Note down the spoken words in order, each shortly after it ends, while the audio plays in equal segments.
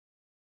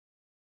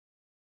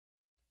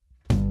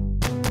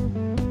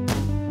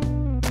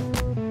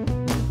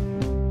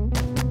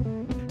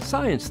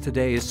Science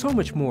today is so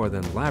much more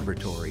than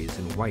laboratories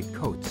and white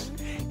coats.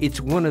 It's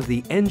one of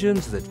the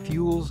engines that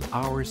fuels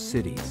our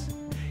cities.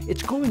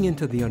 It's going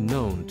into the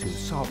unknown to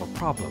solve a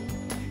problem.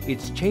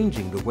 It's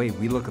changing the way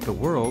we look at the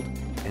world,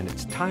 and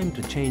it's time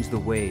to change the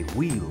way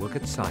we look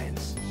at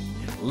science.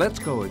 Let's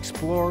go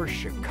explore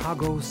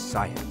ChicaGO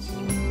Science.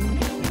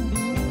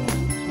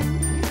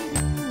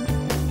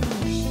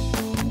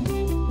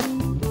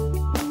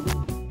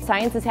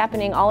 Science is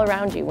happening all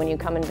around you when you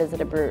come and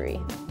visit a brewery.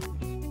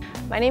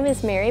 My name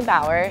is Mary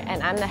Bauer,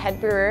 and I'm the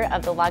head brewer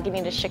of the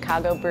Lagunitas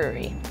ChicaGO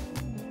Brewery.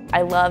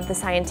 I love the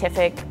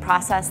scientific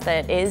process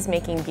that is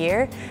making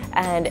beer,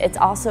 and it's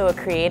also a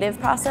creative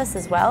process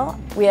as well.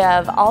 We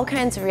have all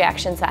kinds of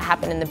reactions that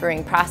happen in the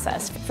brewing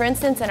process. For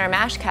instance, in our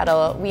mash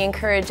kettle, we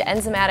encourage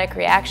enzymatic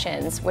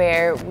reactions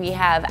where we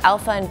have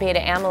alpha and beta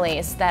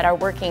amylase that are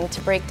working to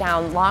break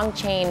down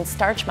long-chain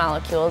starch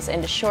molecules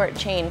into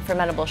short-chain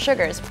fermentable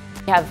sugars.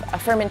 We have a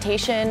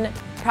fermentation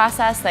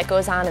process that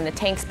goes on in the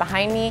tanks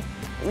behind me.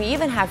 We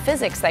even have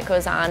physics that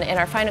goes on in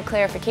our final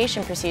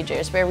clarification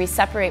procedures where we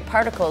separate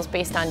particles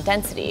based on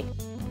density.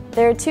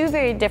 There are two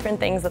very different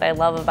things that I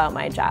love about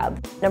my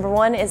job. Number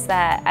one is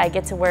that I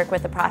get to work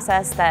with a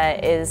process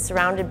that is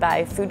surrounded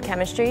by food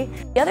chemistry.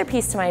 The other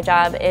piece to my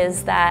job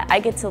is that I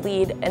get to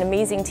lead an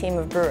amazing team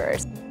of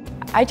brewers.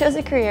 I chose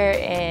a career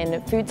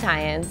in food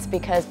science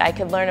because I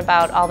could learn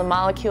about all the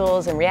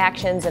molecules and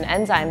reactions and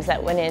enzymes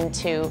that went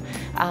into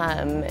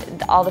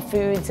all the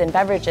foods and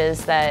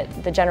beverages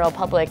that the general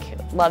public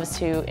loves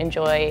to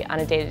enjoy on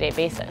a day-to-day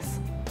basis.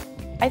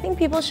 I think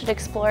people should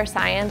explore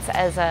science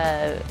as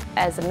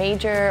a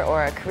major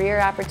or a career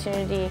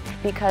opportunity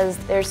because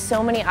there's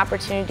so many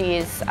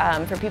opportunities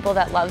for people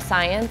that love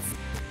science.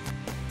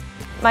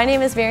 My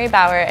name is Mary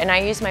Bauer, and I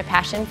use my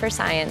passion for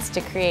science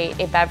to create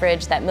a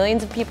beverage that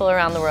millions of people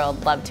around the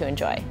world love to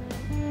enjoy.